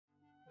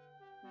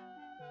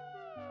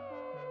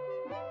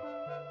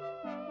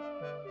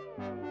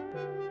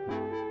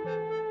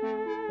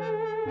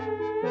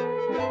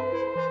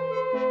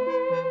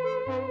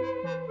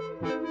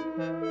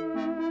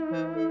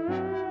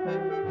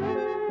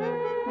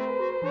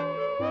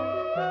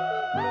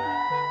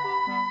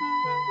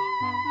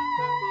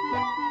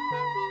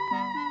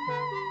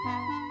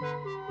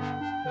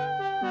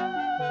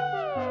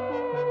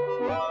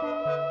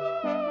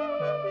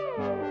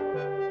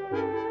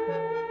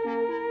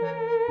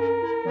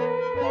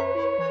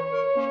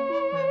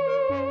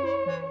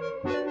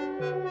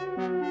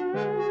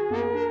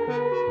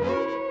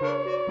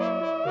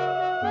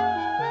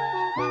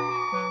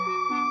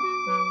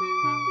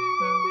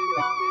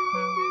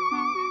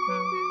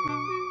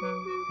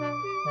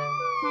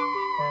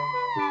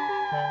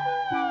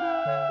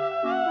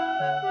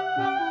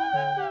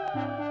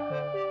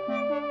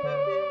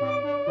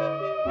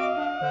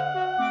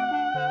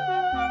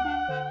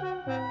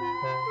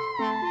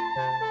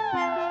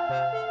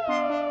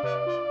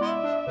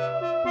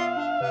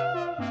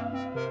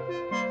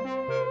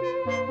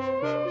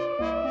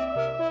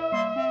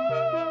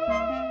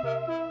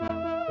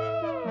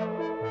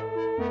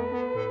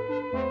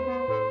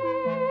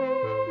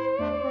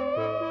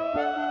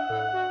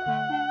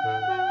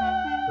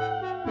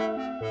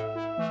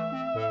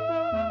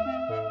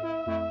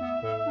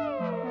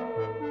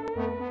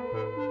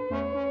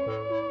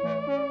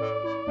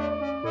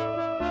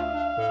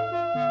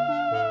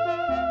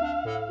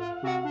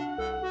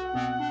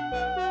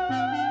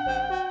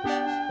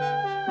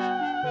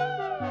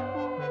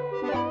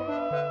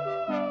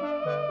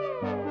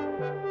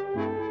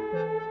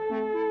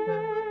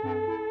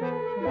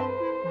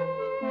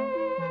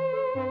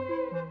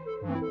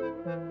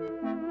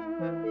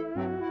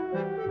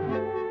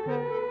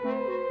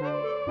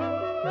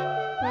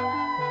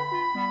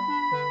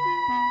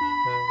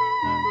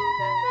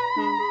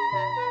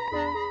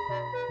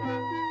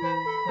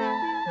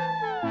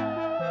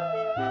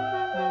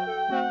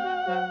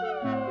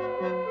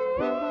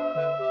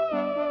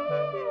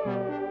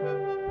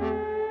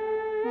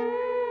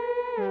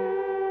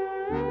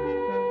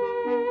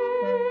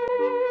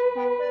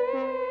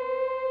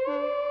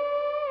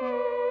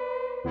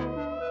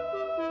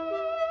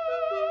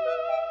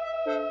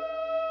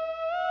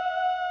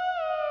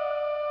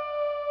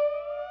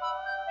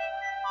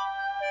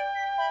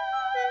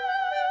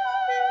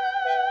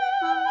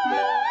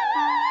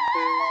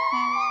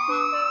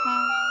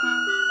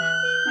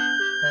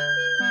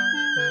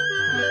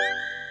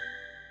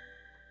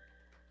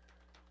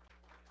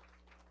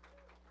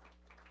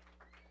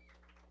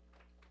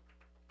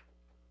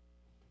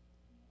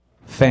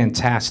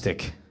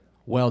Fantastic.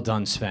 Well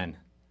done, Sven.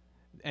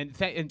 And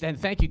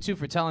thank you, too,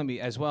 for telling me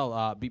as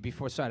well.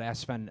 Before I started, I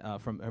asked Sven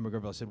from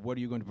Hermagurville, I said, what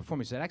are you going to perform?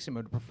 He said, actually, I'm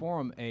going to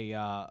perform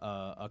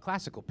a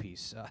classical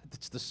piece.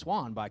 It's The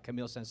Swan by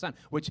Camille Saint-Saëns,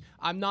 which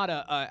I'm not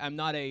an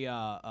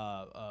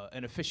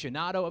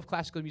aficionado of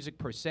classical music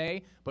per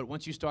se, but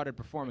once you started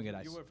performing it,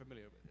 You were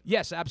familiar with it?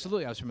 Yes,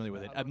 absolutely, I was familiar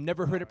with it. I've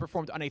never heard it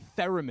performed on a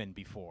theremin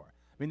before.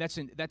 I mean, that's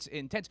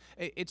intense.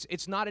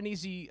 It's not an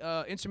easy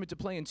instrument to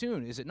play in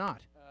tune, is it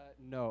not?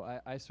 No,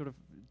 I sort of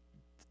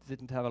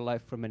didn't have a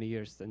life for many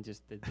years and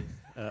just did this.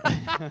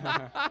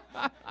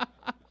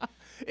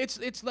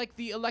 It's like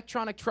the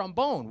electronic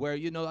trombone, where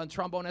a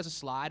trombone has a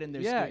slide and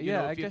there's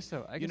I guess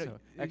so.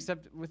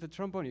 Except with the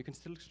trombone, you can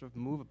still sort of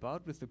move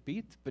about with the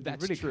beat, but you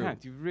really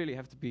can't. You really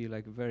have to be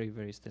like very,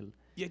 very still.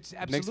 It's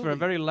absolutely. It makes for a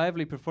very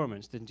lively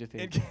performance, didn't you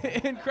think?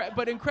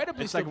 But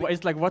incredibly,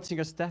 it's like watching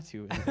a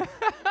statue.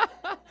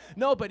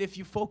 No, but if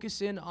you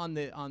focus in on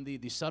the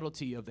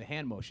subtlety of the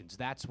hand motions,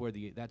 that's where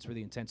the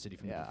intensity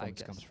from the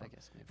performance comes from.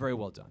 Very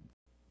well done.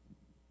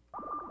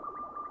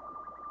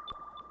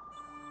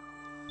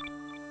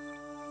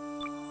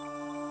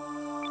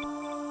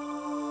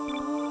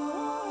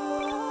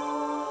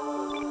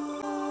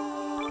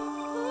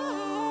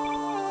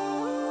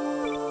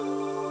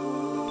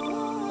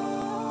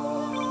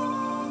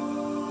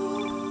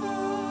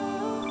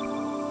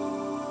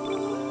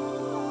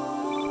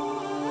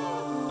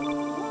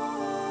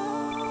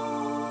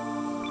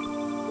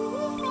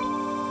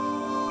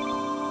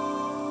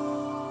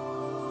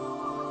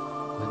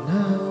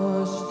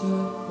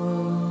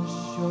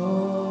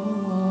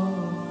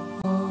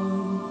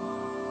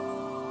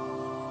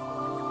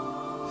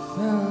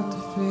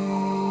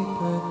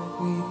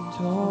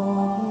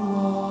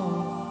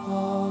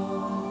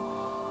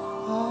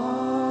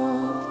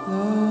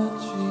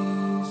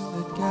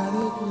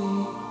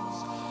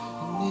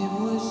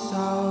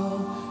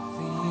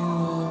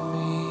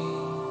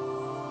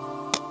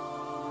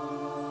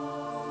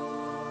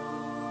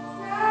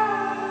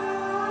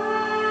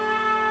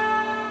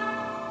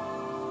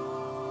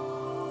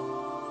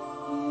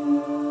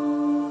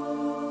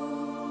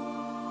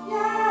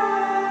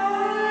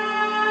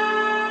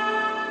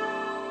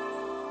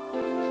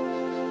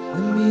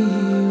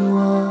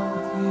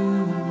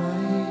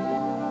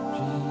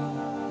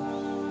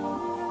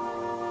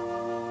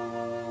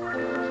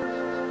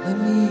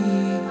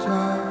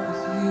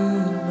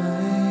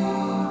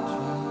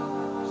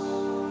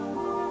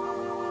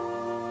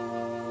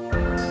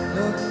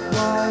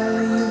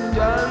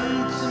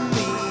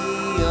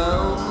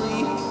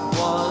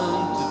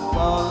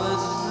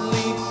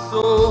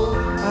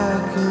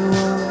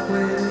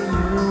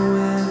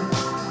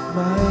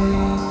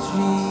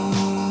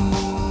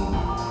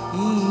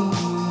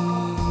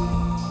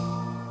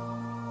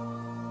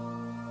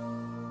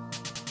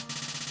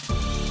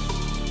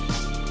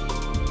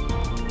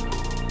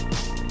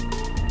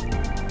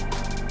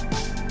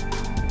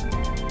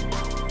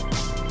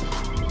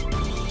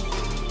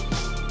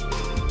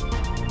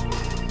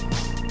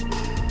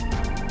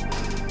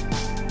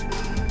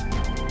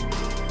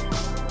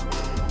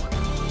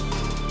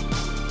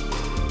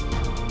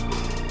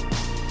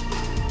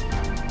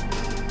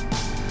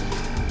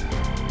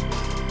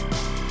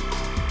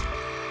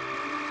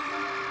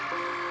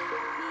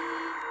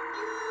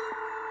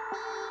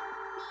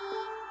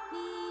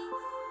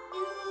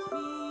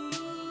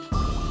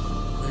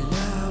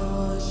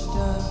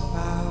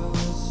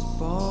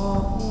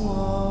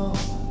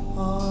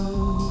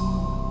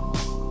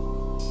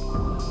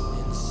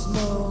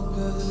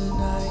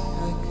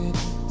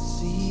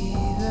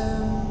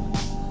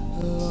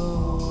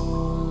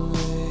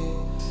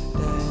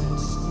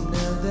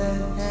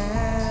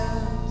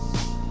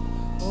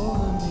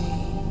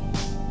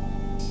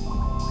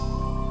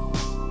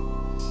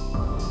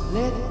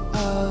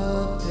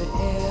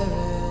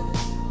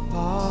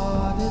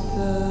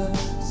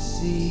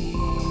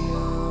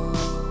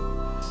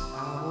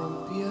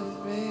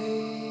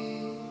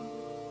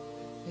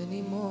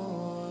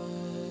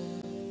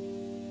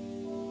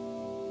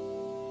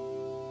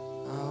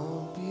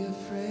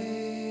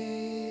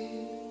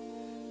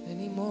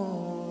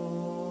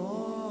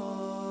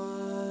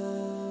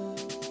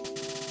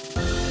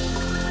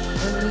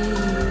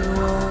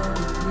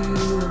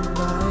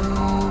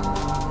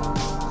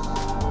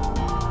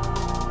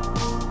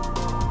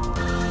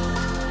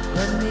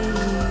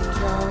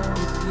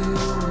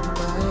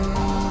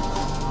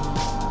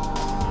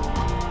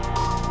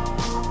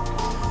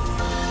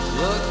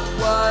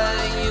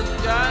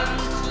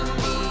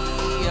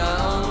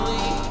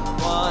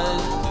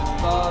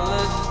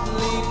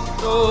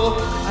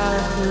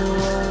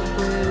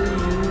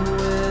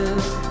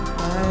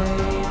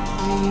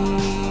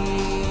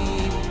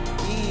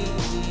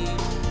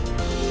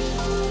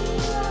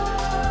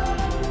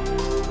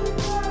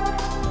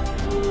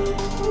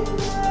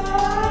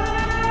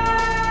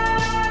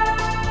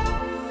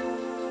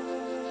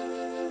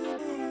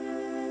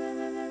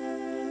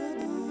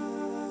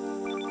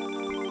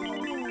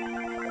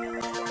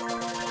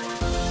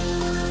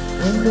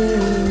 Let me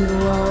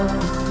walk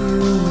with you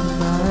in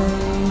my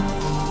dreams.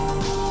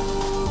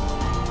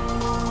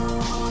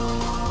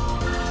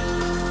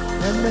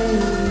 me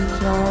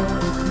talk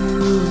with you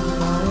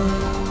about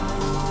it.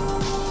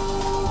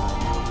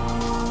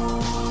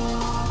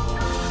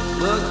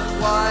 Look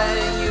what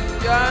you've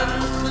done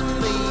to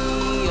me.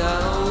 I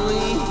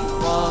only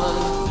want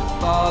to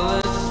fall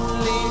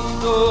asleep,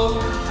 so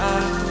I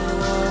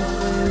walk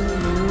with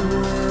you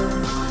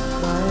in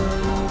my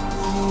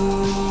dreams.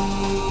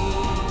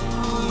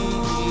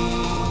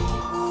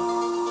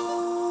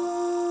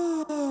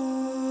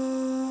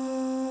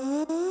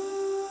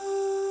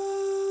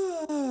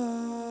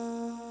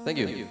 Thank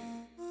you.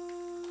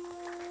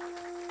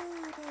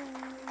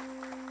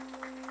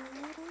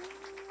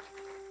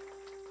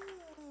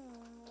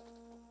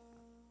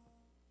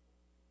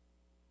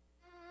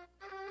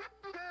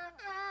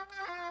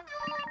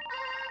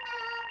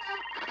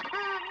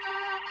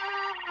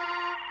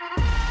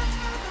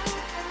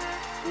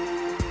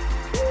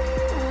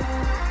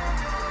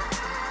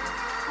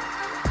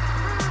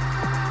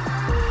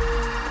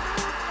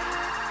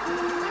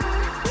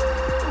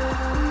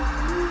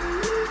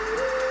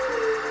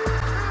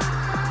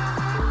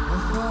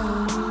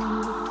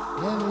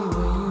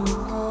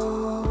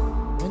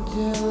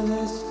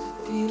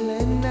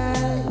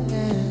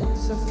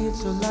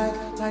 So light,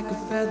 like a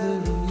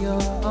feather in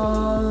your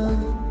arm.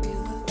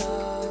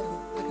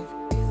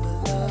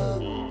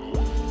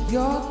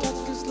 Your touch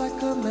feels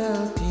like a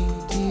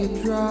melting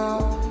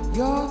teardrop.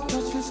 Your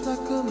touch feels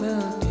like a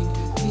melting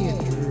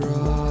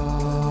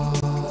teardrop.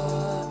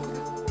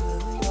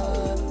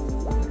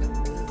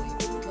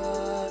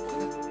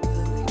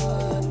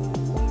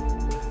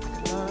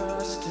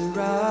 Muster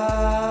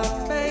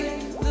up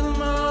faith, little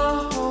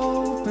more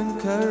hope and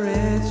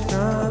courage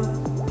from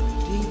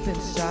deep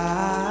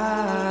inside.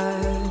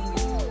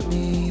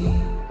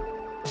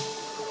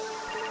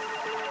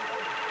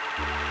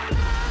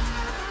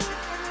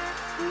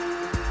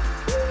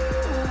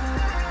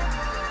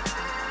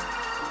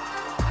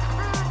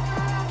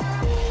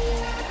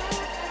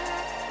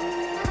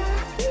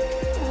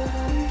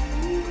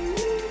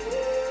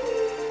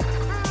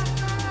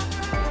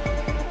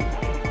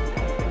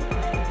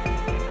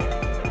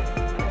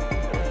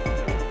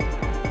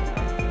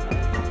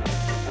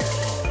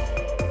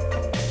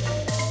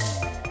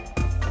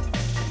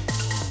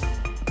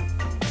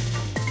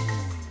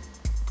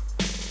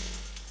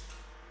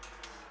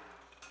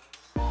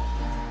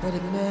 But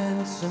it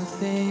meant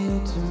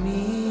something to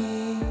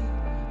me.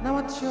 Now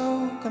I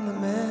choke on the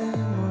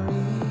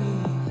memory.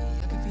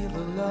 I can feel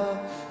the love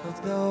of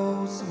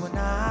those who are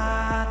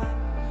not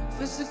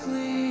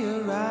physically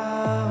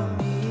around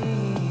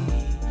me.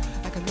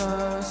 I can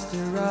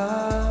muster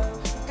up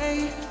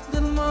a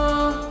little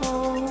more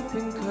hope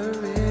and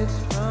courage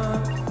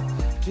from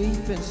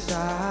deep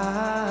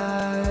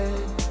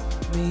inside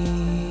me.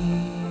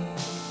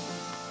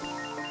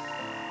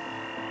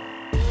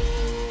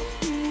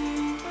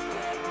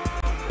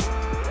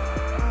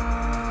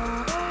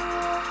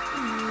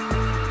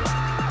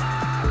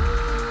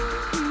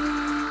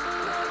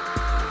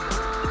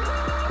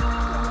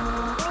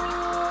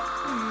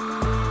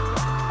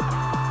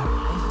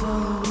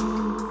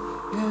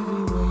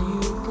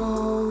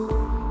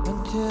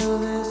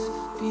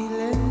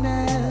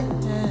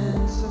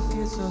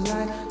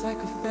 Like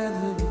a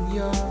feather in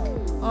your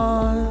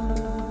arm.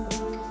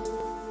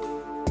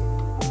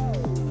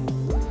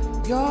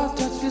 Your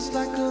touch feels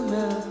like a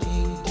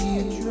melting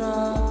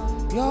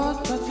teardrop. Your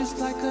touch feels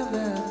like a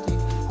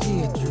melting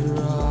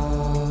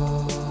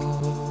teardrop.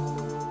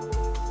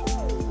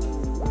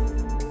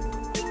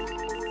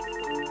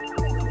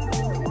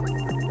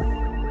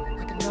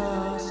 I can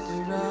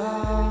muster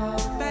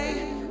up a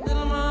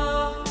little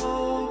more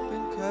hope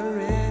and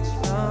courage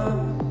from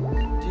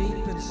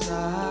deep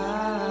inside.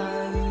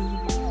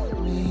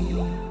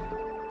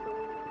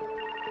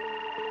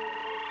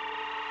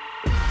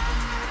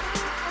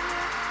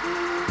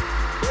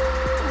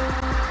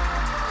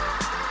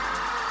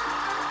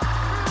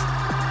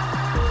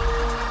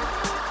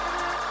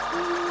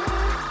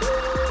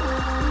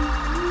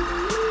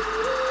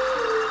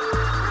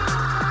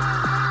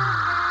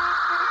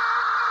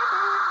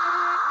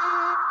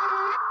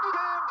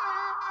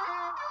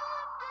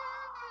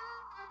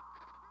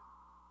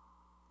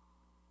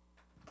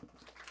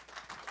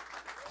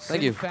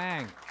 Thank you.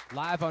 Fang,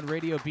 live on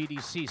Radio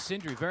BDC.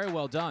 Sindri, very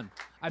well done.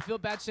 I feel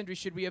bad, Sindri.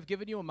 Should we have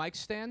given you a mic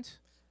stand?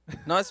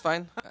 No, it's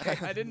fine.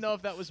 I didn't know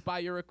if that was by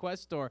your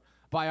request or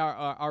by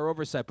our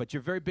oversight, but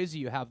you're very busy.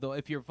 You have, though.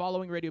 If you're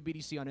following Radio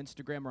BDC on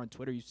Instagram or on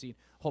Twitter, you've seen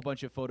a whole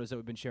bunch of photos that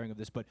we've been sharing of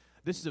this. But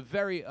this is a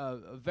very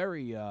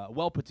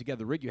well put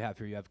together rig you have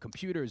here. You have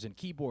computers and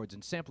keyboards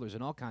and samplers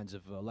and all kinds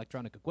of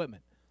electronic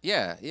equipment.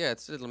 Yeah,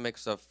 it's a little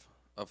mix of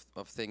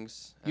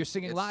things. You're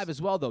singing live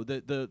as well, though.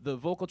 The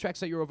vocal tracks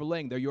that you're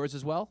overlaying, they're yours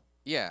as well?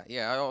 Yeah.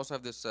 I also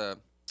have this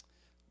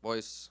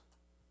voice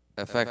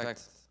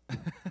effect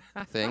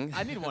thing.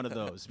 I need one of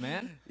those,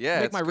 man.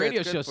 Yeah, make my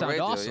radio show sound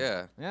radio,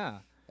 awesome. Yeah.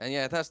 And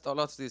yeah, it has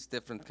lots of these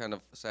different kind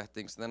of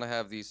settings. And then I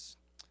have these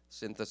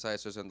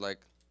synthesizers and like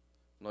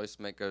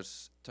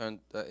noisemakers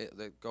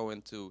that go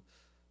into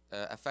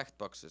effect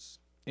boxes.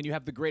 And you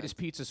have the greatest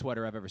pizza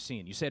sweater I've ever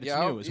seen. You said it's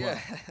new as well.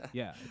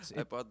 Yeah.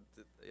 I bought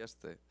it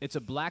yesterday. It's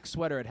a black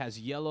sweater. It has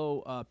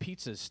yellow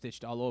pizzas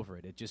stitched all over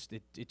it. It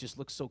just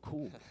looks so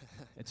cool.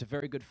 It's a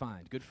very good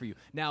find. Good for you.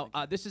 Now,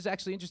 this is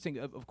actually interesting.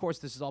 Of course,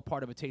 this is all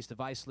part of A Taste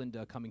of Iceland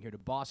coming here to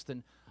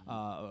Boston,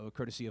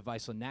 courtesy of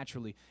Iceland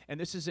Naturally. And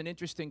this is an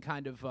interesting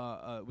kind of,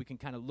 we can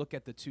kind of look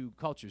at the two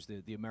cultures,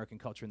 the American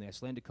culture and the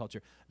Icelandic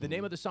culture. The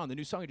name of the song, the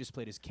new song you just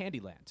played, is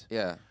Candyland.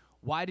 Yeah.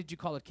 Why did you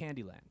call it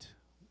Candyland?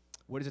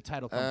 Where does the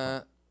title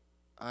come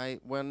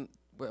from?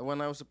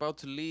 When I was about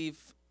to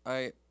leave,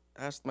 I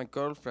asked my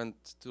girlfriend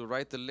to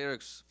write the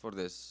lyrics for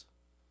this,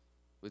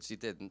 which she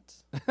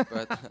didn't.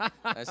 But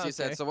and she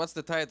said, "So what's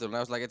the title?" And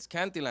I was like, "It's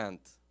Candyland."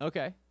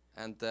 Okay.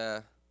 And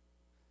so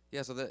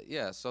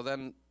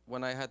then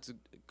when I had to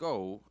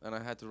go and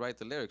I had to write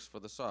the lyrics for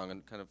the song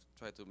and kind of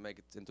try to make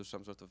it into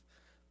some sort of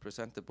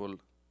presentable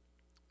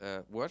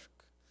work,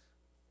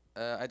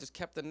 I just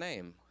kept the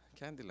name.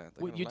 Candyland.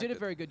 Well, you did a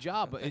very good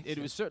job. It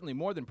was certainly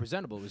more than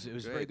presentable. It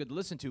was very good to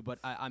listen to. But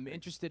I'm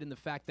interested in the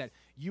fact that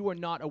you are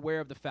not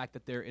aware of the fact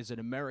that there is an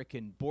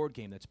American board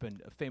game that's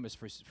been famous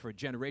for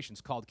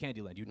generations called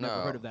Candyland. You'd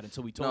never heard of that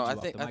until we told you off the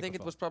microphone. I think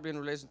it was probably in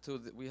relation to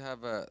we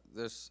have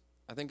there's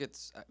I think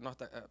it's not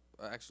an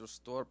actual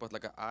store, but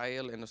like an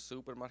aisle in a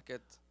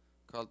supermarket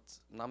called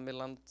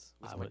Namiland,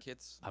 which my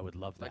kids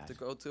like to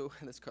go to,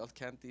 and it's called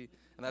Candy,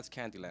 and that's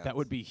Candyland. That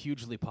would be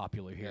hugely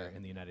popular here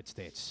in the United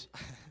States.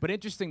 But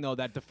interesting though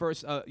that the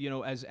first,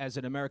 as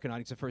an American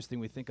audience, the first thing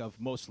we think of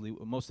most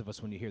of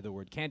us when you hear the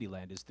word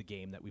Candyland is the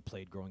game that we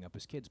played growing up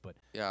as kids. But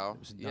I'm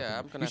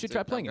gonna. You should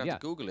try playing it. Yeah,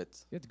 Google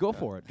it. Yeah, go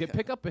for it.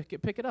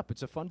 Pick it up.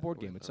 It's a fun board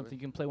game. It's something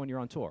you can play when you're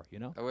on tour. You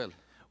know. I will.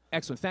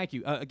 Excellent. Thank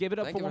you. Give it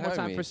up for one more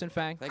time for Sin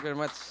Fang. Thank you very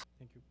much.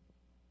 Thank you.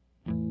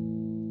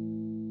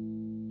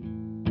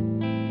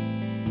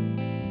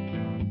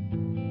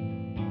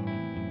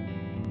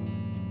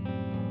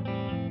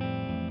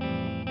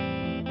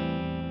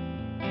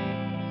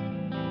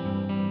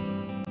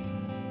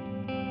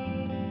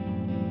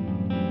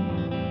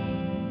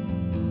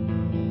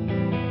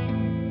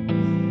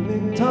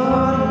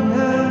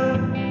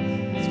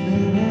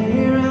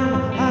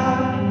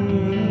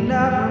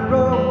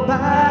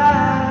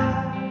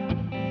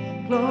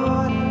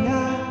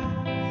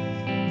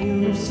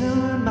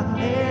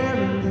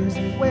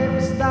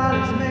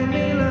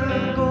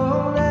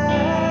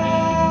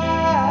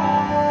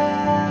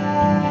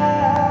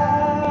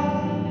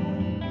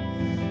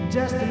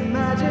 Just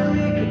imagine we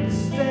could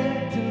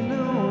stay to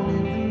noon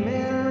in the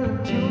middle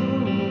of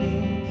June.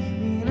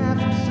 Me and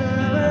after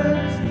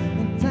servants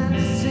intend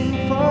to sing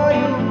for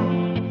you.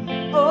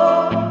 Oh,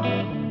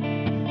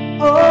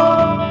 oh,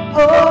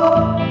 oh,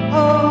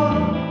 oh,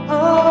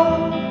 oh,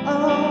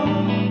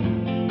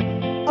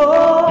 oh,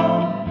 oh,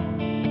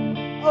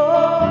 oh,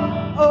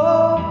 oh,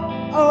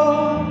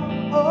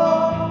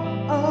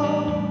 oh, oh.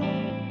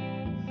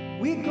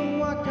 We can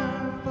walk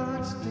our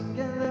thoughts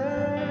together.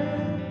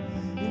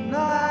 You know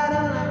I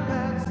don't like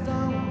bad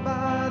don't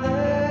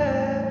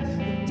bother.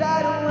 The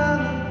title on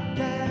the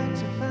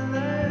catch a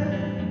feather.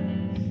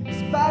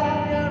 It's part of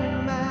your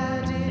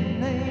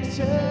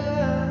imagination.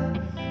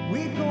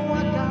 We can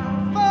walk our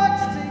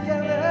thoughts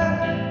together.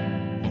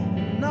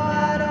 You know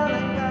I don't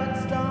like bad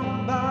don't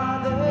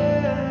bother.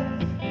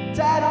 The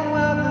title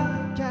on the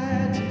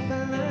catch a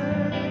feather.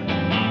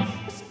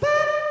 It's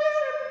part of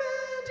your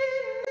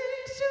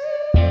imagination.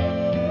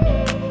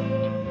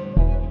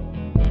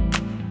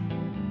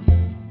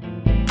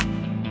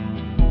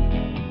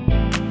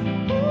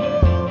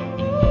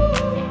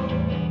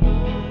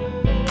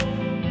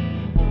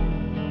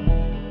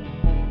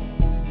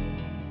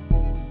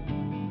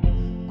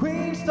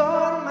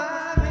 Storm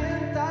my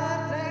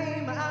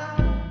vinterdrömmar.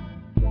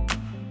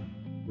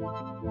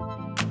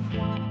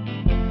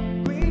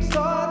 Queen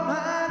storm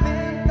my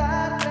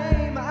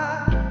vinterdrömmar.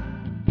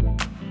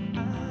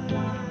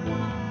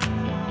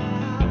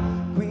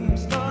 Queen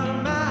storm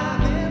my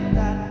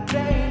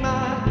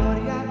vinterdrömmar.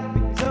 Gloria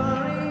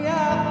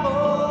Victoria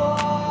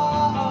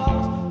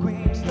Falls.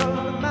 Queen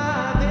storm my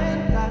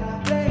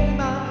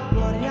vinterdrömmar.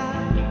 Gloria.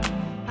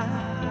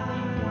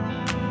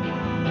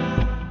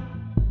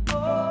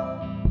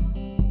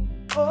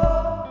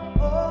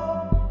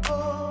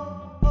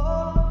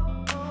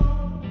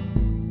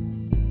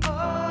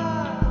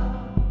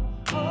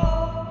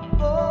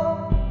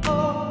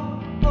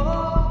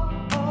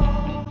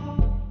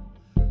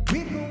 We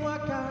can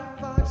walk our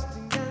thoughts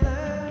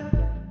together.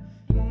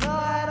 You know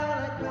I don't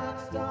like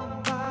thoughts,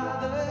 don't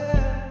bother.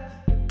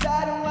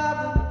 I don't want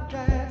to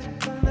catch a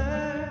feather.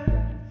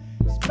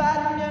 It's part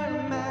of your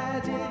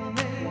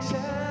imagination.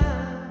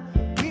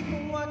 We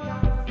can walk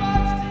our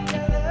thoughts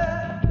together.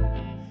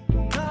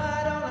 You know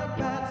I don't like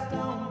thoughts,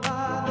 don't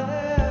bother.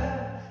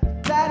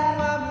 I don't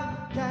want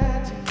to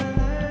catch a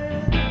feather.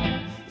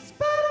 It's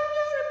part of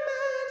your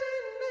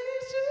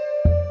imagination.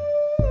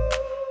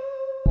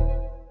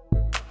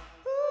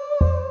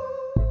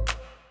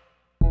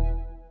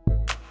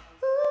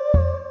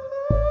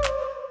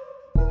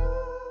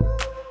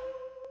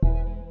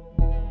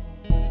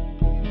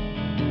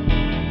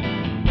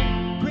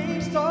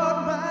 Queen storm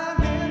my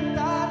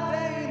vinterdrömmar.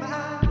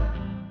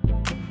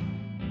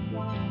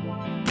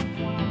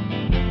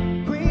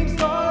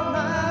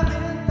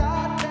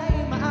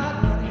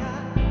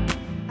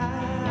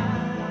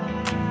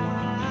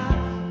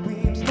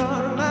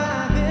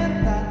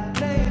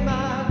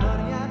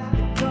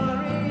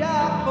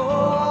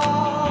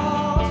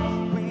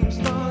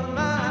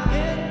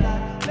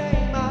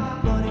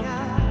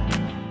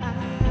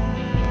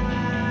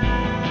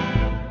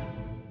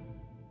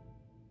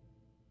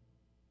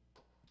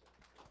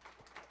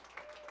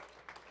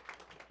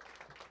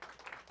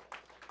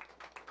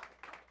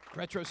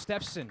 Retro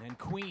Steffson and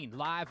Queen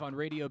live on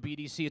Radio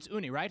BDC. It's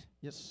Uni, right?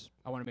 Yes.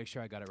 I want to make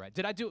sure I got it right.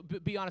 Did I do?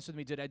 Be honest with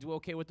me. Did I do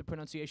okay with the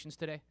pronunciations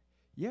today?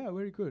 Yeah,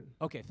 very good.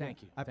 Okay,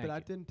 thank you. But I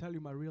didn't tell you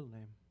my real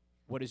name.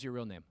 What is your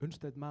real name?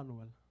 Unstedt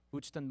Manuel.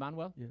 Unstedt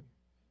Manuel? Yeah.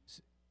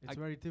 It's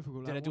very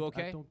difficult. Did I do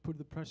okay? I don't put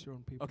the pressure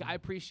on people. Okay, I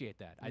appreciate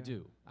that. Yeah.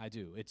 I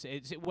do.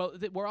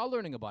 We're all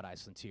learning about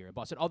Iceland here in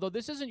Boston. Although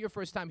this isn't your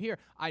first time here,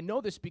 I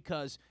know this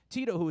because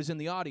Tito, who is in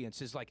the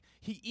audience, is like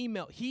he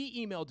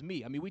emailed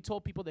me. I mean, we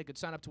told people they could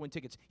sign up to win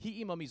tickets.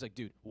 He emailed me. He's like,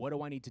 dude, what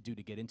do I need to do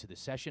to get into the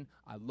session?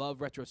 I love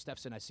Retro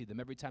Steffson. I see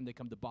them every time they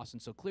come to Boston.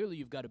 So clearly,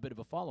 you've got a bit of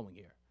a following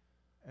here.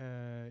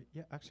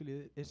 Yeah,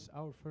 actually, it's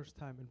our first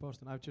time in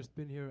Boston. I've just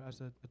been here as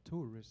a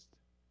tourist.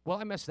 Well,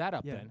 I messed that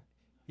up then.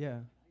 Yeah.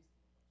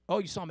 Oh,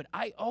 you saw him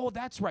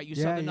that's right. You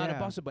saw them not in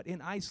Boston, but in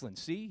Iceland.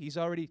 See, he's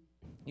already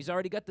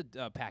got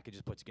the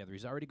packages put together.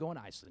 He's already going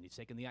to Iceland. He's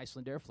taking the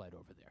Iceland Air flight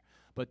over there.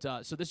 But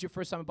so this is your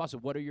first time in Boston.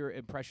 What are your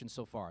impressions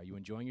so far? Are you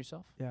enjoying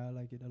yourself? Yeah, I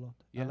like it a lot.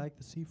 Yeah? I like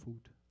the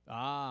seafood.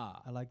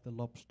 Ah. I like the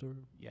lobster.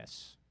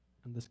 Yes.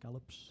 And the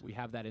scallops. We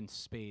have that in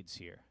spades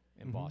here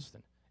in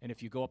Boston. And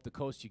if you go up the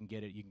coast, you can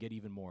get it. You can get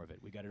even more of it.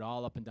 We got it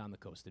all up and down the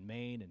coast in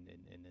Maine and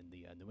in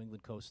the New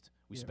England coast.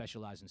 We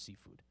specialize in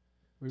seafood.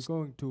 We're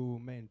going to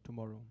Maine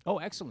tomorrow. Oh,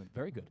 excellent.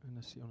 Very good. On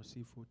a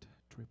seafood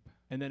trip.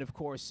 And then, of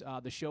course,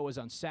 the show is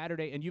on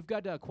Saturday. And you've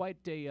got quite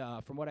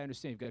a, from what I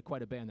understand, you've got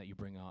quite a band that you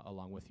bring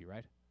along with you,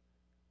 right?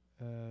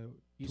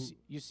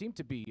 You seem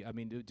to be, I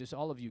mean, just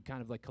all of you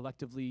kind of like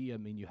collectively, I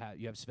mean, you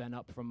have Sven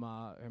up from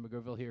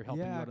Hermagurville here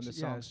helping you out on the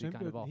songs. So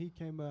kind of all. He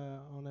came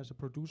on as a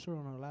producer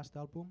on our last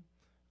album.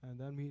 And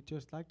then we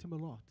just liked him a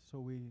lot. So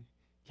we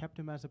kept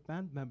him as a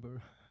band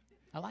member.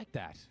 I like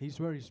that. He's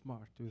very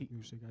smart with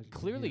music.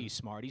 Clearly he's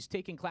smart. He's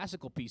taking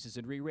classical pieces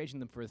and rearranging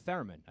them for a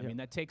theremin. I mean,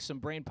 that takes some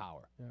brain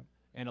power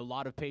and a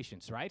lot of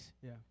patience, right?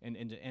 Yeah.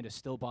 And a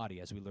still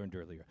body, as we learned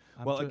earlier.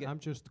 I'm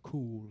just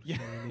cool. Yeah,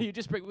 you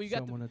just bring. Well, you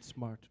got someone that's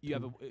smart.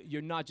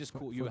 You're not just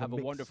cool. You have a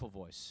wonderful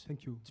voice.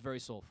 Thank you. It's very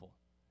soulful.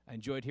 I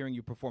enjoyed hearing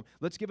you perform.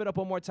 Let's give it up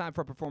one more time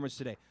for our performers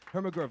today.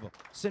 Hermagurville,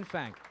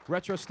 Sinfang,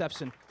 Retro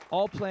Steffson,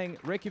 all playing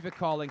Reykjavik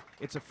Calling.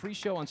 It's a free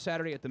show on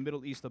Saturday at the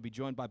Middle East. They'll be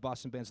joined by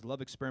Boston bands Love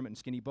Experiment and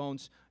Skinny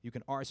Bones. You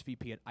can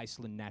RSVP at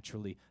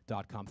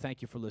icelandnaturally.com.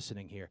 Thank you for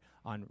listening here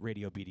on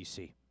Radio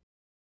BDC.